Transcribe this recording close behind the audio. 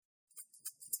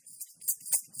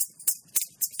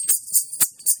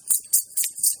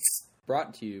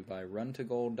Brought to you by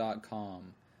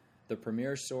runtogold.com, the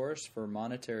premier source for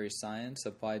monetary science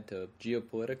applied to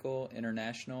geopolitical,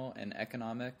 international, and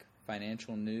economic,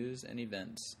 financial news and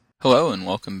events. Hello, and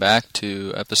welcome back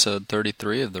to episode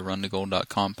 33 of the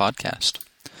runtogold.com podcast.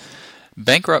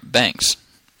 Bankrupt banks.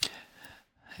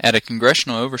 At a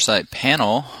congressional oversight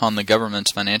panel on the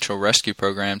government's financial rescue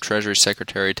program, Treasury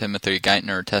Secretary Timothy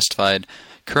Geithner testified,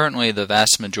 currently the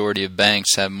vast majority of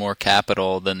banks have more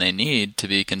capital than they need to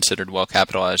be considered well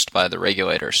capitalized by the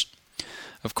regulators.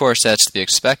 Of course, that's to be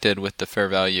expected with the fair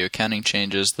value accounting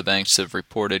changes. The banks have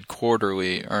reported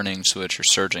quarterly earnings which are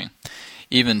surging.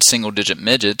 Even single-digit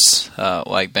midgets,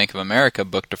 like Bank of America,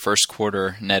 booked a first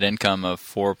quarter net income of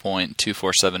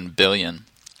 $4.247 billion.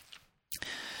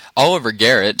 Oliver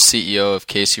Garrett, CEO of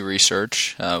Casey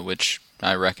Research, which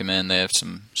I recommend, they have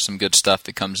some good stuff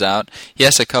that comes out. He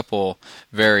asked a couple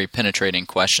very penetrating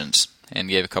questions and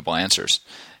gave a couple answers.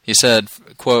 He said,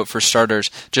 quote, "For starters,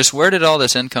 just where did all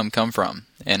this income come from?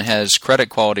 And has credit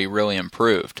quality really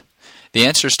improved?" The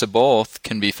answers to both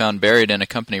can be found buried in a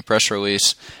company press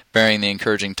release bearing the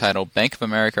encouraging title, Bank of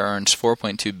America earns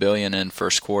 $4.2 billion in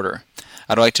first quarter.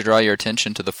 I'd like to draw your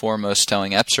attention to the four most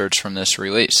telling excerpts from this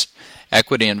release.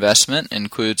 Equity investment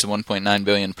includes a $1.9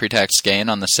 billion pre-tax gain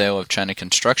on the sale of China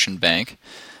Construction Bank.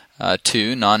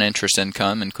 2. Non-interest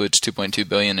income includes $2.2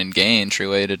 billion in gains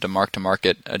related to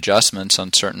mark-to-market adjustments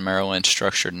on certain Merrill Lynch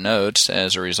structured notes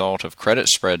as a result of credit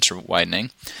spreads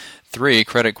widening. 3.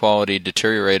 Credit quality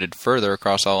deteriorated further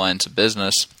across all lines of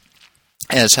business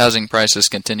as housing prices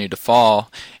continued to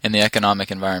fall and the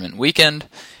economic environment weakened.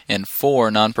 And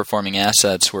 4. Non-performing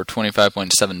assets were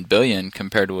 $25.7 billion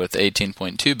compared with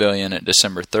 $18.2 billion at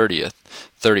December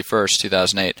 31st,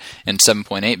 2008, and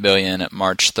 $7.8 billion at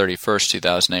March 31st,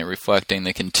 2008, reflecting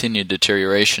the continued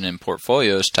deterioration in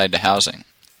portfolios tied to housing.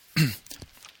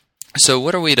 So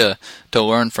what are we to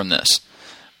learn from this?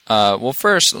 Well,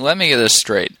 first, let me get this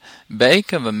straight.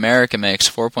 Bank of America makes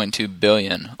 $4.2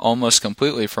 billion almost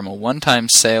completely from a one-time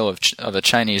sale of a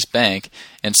Chinese bank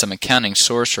and some accounting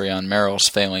sorcery on Merrill's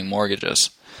failing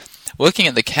mortgages. Looking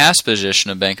at the cash position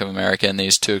of Bank of America in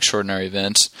these two extraordinary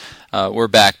events were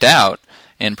backed out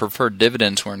and preferred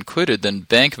dividends were included, then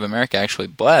Bank of America actually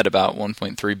bled about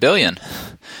 $1.3 billion.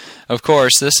 Of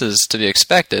course, this is to be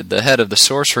expected. The head of the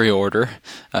sorcery order,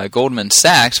 Goldman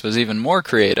Sachs, was even more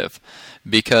creative,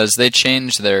 because they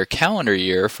changed their calendar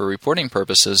year for reporting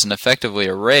purposes and effectively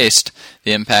erased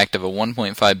the impact of a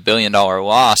 $1.5 billion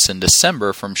loss in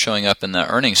December from showing up in the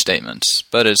earnings statements.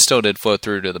 But it still did flow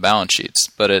through to the balance sheets,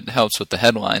 but it helps with the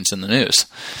headlines in the news.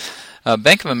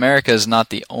 Bank of America is not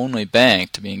the only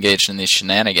bank to be engaged in these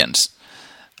shenanigans.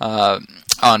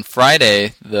 On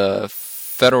Friday, the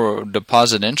Federal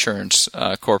Deposit Insurance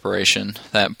Corporation,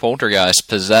 that poltergeist,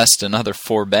 possessed another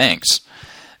four banks.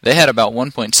 They had about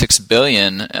 $1.6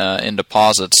 billion in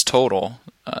deposits total.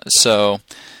 So,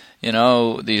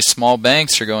 these small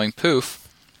banks are going poof.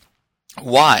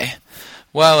 Why?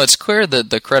 Well, it's clear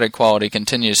that the credit quality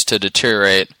continues to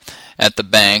deteriorate at the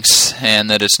banks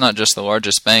and that it's not just the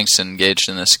largest banks engaged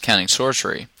in this accounting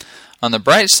sorcery. On the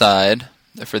bright side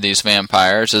for these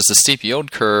vampires is the steep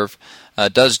yield curve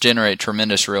does generate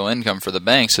tremendous real income for the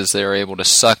banks as they are able to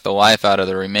suck the life out of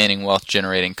the remaining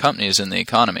wealth-generating companies in the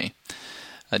economy.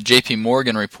 J.P.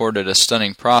 Morgan reported a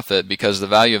stunning profit because the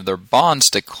value of their bonds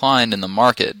declined in the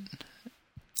market,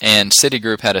 and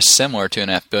Citigroup had a similar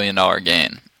 $2.5 billion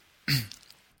gain.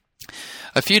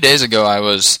 A few days ago, I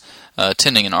was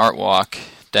attending an art walk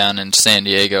down in San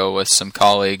Diego with some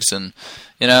colleagues, and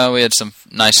we had some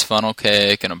nice funnel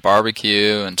cake and a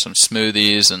barbecue and some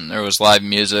smoothies, and there was live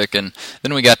music, and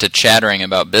then we got to chattering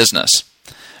about business.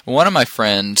 One of my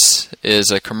friends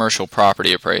is a commercial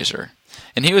property appraiser.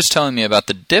 And he was telling me about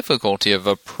the difficulty of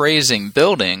appraising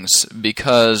buildings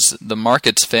because the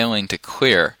market's failing to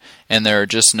clear, and there are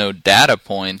just no data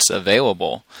points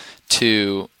available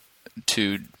to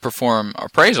perform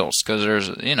appraisals because there's,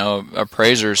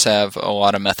 appraisers have a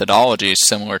lot of methodologies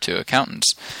similar to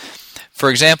accountants. For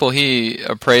example, he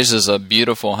appraises a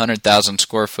beautiful 100,000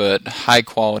 square foot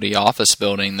high-quality office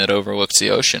building that overlooks the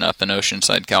ocean up in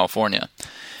Oceanside, California.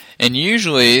 And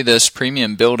usually this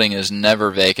premium building is never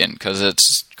vacant because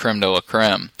it's creme de la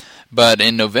creme. But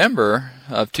in November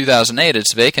of 2008,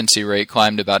 its vacancy rate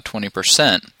climbed about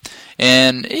 20%.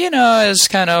 And, it's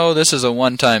kind of, this is a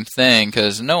one-time thing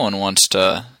because no one wants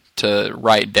to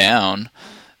write down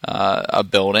a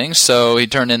building. So he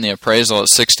turned in the appraisal at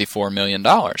 $64 million.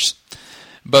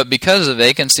 But because the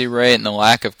vacancy rate and the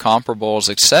lack of comparables,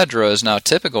 etc., is now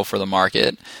typical for the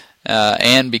market,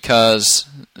 and because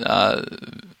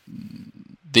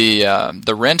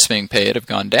the rents being paid have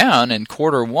gone down. In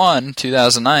quarter 1,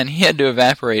 2009, he had to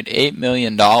evaporate $8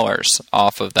 million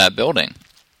off of that building.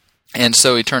 And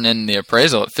so he turned in the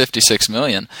appraisal at $56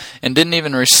 million and didn't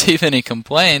even receive any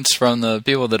complaints from the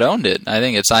people that owned it. I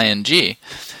think it's ING.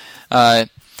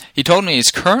 He told me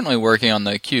he's currently working on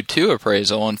the Q2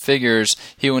 appraisal and figures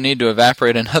he will need to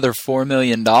evaporate another $4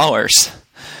 million.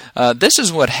 This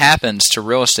is what happens to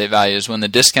real estate values when the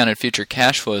discounted future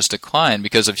cash flows decline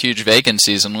because of huge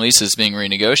vacancies and leases being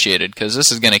renegotiated, because this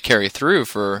is going to carry through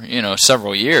for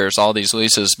several years. All these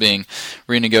leases being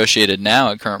renegotiated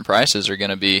now at current prices are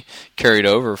going to be carried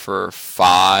over for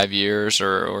 5 years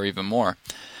or even more.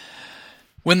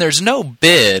 When there's no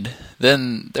bid,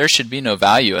 then there should be no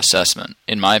value assessment,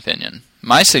 in my opinion.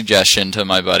 My suggestion to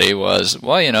my buddy was,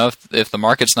 if the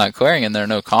market's not clearing and there are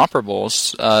no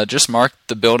comparables, just mark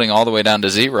the building all the way down to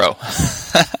 0.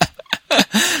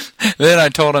 Then I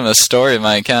told him a story of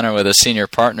my encounter with a senior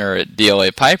partner at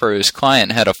DLA Piper whose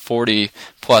client had a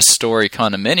 40-plus story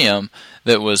condominium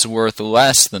that was worth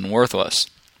less than worthless.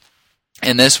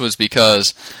 And this was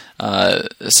because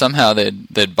somehow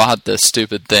they'd bought this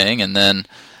stupid thing, and then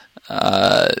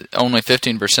only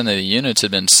 15% of the units had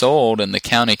been sold, and the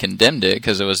county condemned it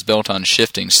because it was built on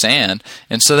shifting sand,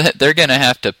 and so they're going to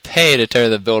have to pay to tear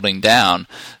the building down.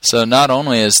 So not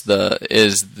only is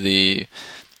the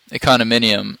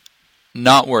condominium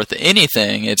not worth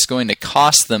anything, it's going to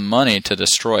cost them money to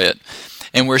destroy it.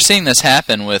 And we're seeing this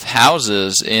happen with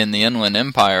houses in the Inland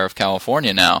Empire of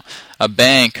California now. A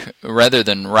bank, rather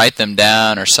than write them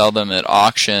down or sell them at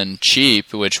auction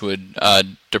cheap, which would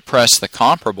depress the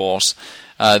comparables,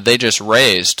 they just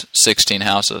raised 16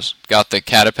 houses, got the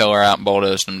Caterpillar out and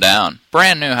bulldozed them down.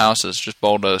 Brand new houses, just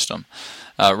bulldozed them,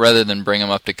 rather than bring them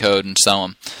up to code and sell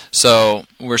them. So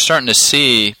we're starting to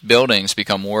see buildings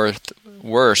become worth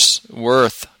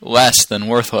less than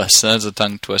worthless. That's a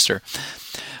tongue twister.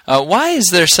 Why is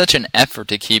there such an effort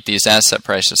to keep these asset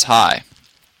prices high?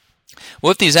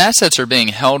 Well, if these assets are being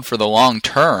held for the long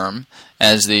term,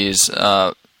 as these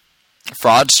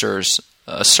fraudsters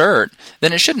assert,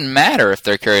 then it shouldn't matter if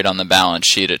they're carried on the balance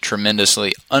sheet at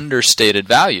tremendously understated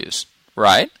values,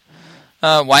 right?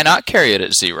 Why not carry it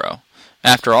at 0?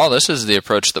 After all, this is the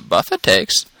approach that Buffett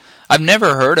takes. I've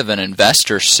never heard of an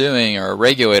investor suing or a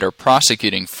regulator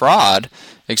prosecuting fraud,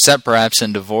 except perhaps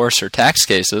in divorce or tax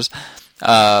cases,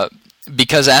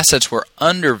 because assets were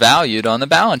undervalued on the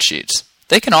balance sheets.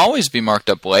 They can always be marked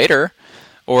up later,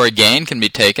 or a gain can be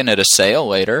taken at a sale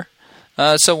later.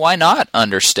 So why not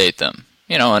understate them?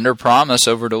 Under promise,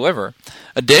 over deliver.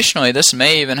 Additionally, this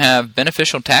may even have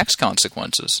beneficial tax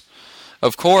consequences.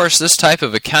 Of course, this type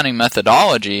of accounting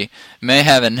methodology may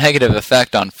have a negative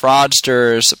effect on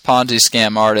fraudsters, Ponzi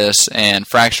scam artists, and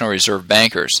fractional reserve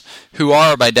bankers, who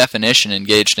are by definition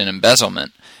engaged in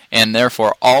embezzlement, and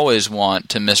therefore always want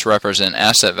to misrepresent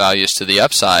asset values to the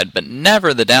upside, but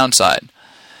never the downside.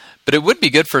 But it would be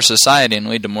good for society and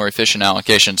lead to more efficient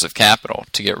allocations of capital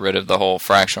to get rid of the whole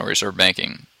fractional reserve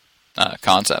banking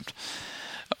concept.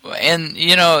 And,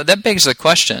 that begs the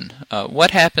question,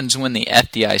 what happens when the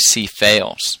FDIC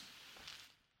fails?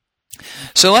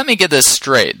 So let me get this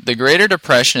straight. The Great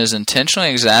Depression is intentionally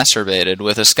exacerbated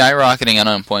with a skyrocketing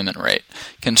unemployment rate.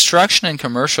 Construction and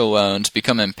commercial loans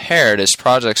become impaired as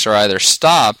projects are either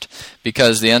stopped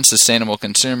because the unsustainable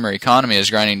consumer economy is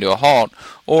grinding to a halt,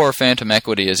 or phantom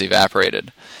equity is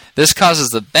evaporated. This causes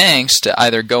the banks to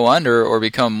either go under or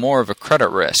become more of a credit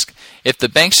risk. If the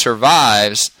bank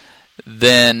survives,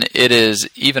 then it is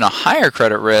even a higher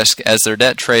credit risk as their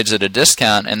debt trades at a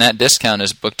discount, and that discount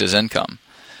is booked as income.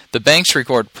 The banks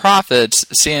record profits,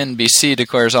 CNBC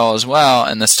declares all is well,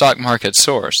 and the stock market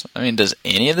soars. Does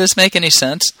any of this make any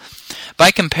sense?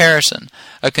 By comparison,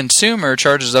 a consumer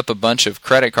charges up a bunch of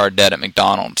credit card debt at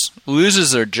McDonald's,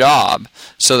 loses their job,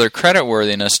 so their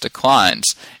creditworthiness declines,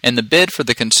 and the bid for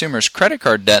the consumer's credit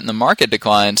card debt in the market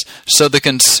declines, so the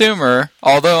consumer,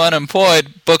 although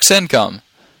unemployed, books income.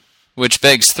 Which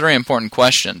begs 3 important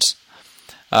questions.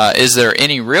 Is there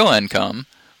any real income?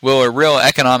 Will a real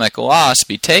economic loss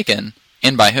be taken,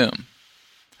 and by whom?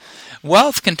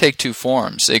 Wealth can take 2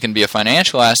 forms. It can be a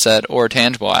financial asset or a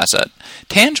tangible asset.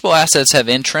 Tangible assets have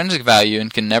intrinsic value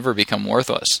and can never become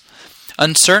worthless.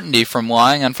 Uncertainty from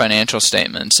lying on financial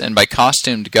statements and by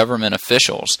costumed government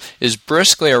officials is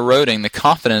briskly eroding the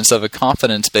confidence of a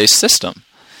confidence-based system.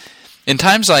 In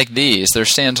times like these, there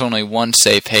stands only one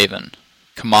safe haven: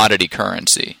 commodity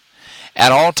currency.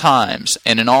 At all times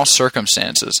and in all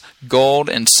circumstances, gold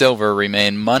and silver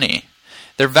remain money.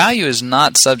 Their value is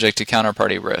not subject to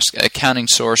counterparty risk, accounting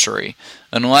sorcery,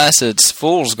 unless it's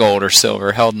fool's gold or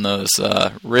silver held in those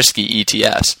risky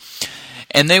ETFs.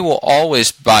 And they will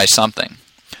always buy something.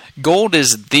 Gold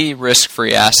is the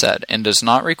risk-free asset and does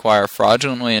not require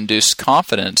fraudulently induced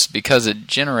confidence because it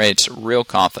generates real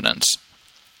confidence.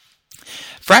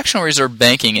 Fractional reserve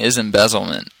banking is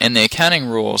embezzlement, and the accounting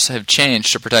rules have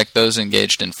changed to protect those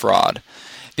engaged in fraud.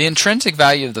 The intrinsic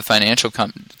value of the financial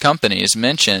companies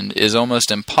mentioned is almost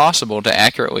impossible to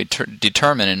accurately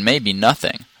determine and may be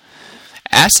nothing.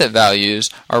 Asset values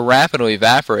are rapidly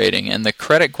evaporating, and the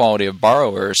credit quality of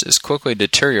borrowers is quickly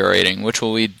deteriorating, which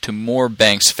will lead to more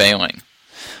banks failing.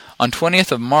 On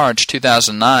 20th of March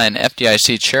 2009,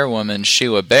 FDIC Chairwoman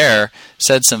Sheila Bair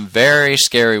said some very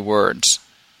scary words.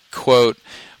 Quote,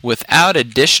 "Without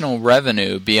additional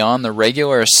revenue beyond the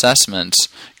regular assessments,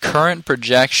 current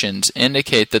projections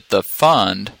indicate that the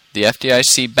fund, the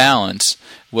FDIC balance,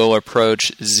 will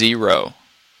approach zero."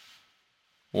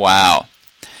 Wow.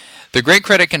 The great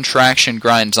credit contraction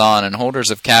grinds on, and holders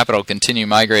of capital continue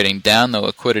migrating down the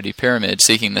liquidity pyramid,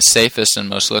 seeking the safest and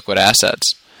most liquid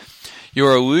assets.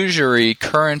 Your illusory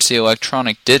currency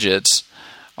electronic digits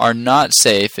are not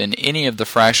safe in any of the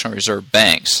fractional reserve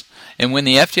banks. And when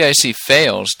the FDIC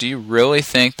fails, do you really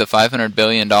think the $500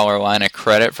 billion line of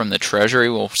credit from the Treasury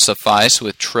will suffice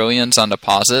with trillions on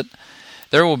deposit?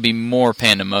 There will be more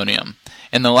pandemonium,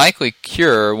 and the likely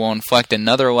cure will inflict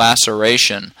another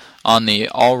laceration on the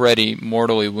already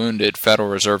mortally wounded Federal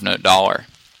Reserve Note dollar.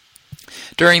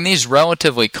 During these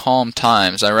relatively calm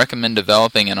times, I recommend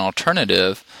developing an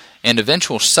alternative and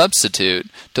eventual substitute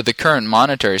to the current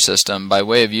monetary system by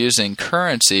way of using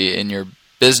currency in your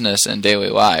business and daily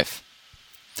life.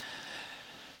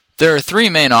 There are three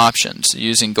main options: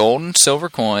 using gold and silver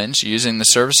coins, using the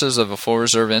services of a full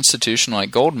reserve institution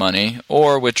like gold money,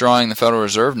 or withdrawing the Federal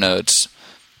Reserve notes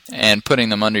and putting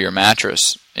them under your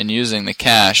mattress and using the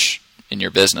cash in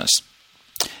your business.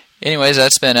 Anyways,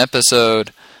 that's been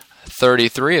episode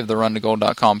 33 of the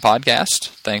RunToGold.com podcast.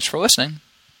 Thanks for listening.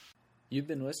 You've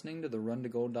been listening to the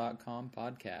RunToGold.com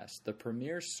podcast, the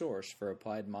premier source for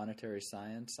applied monetary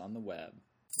science on the web.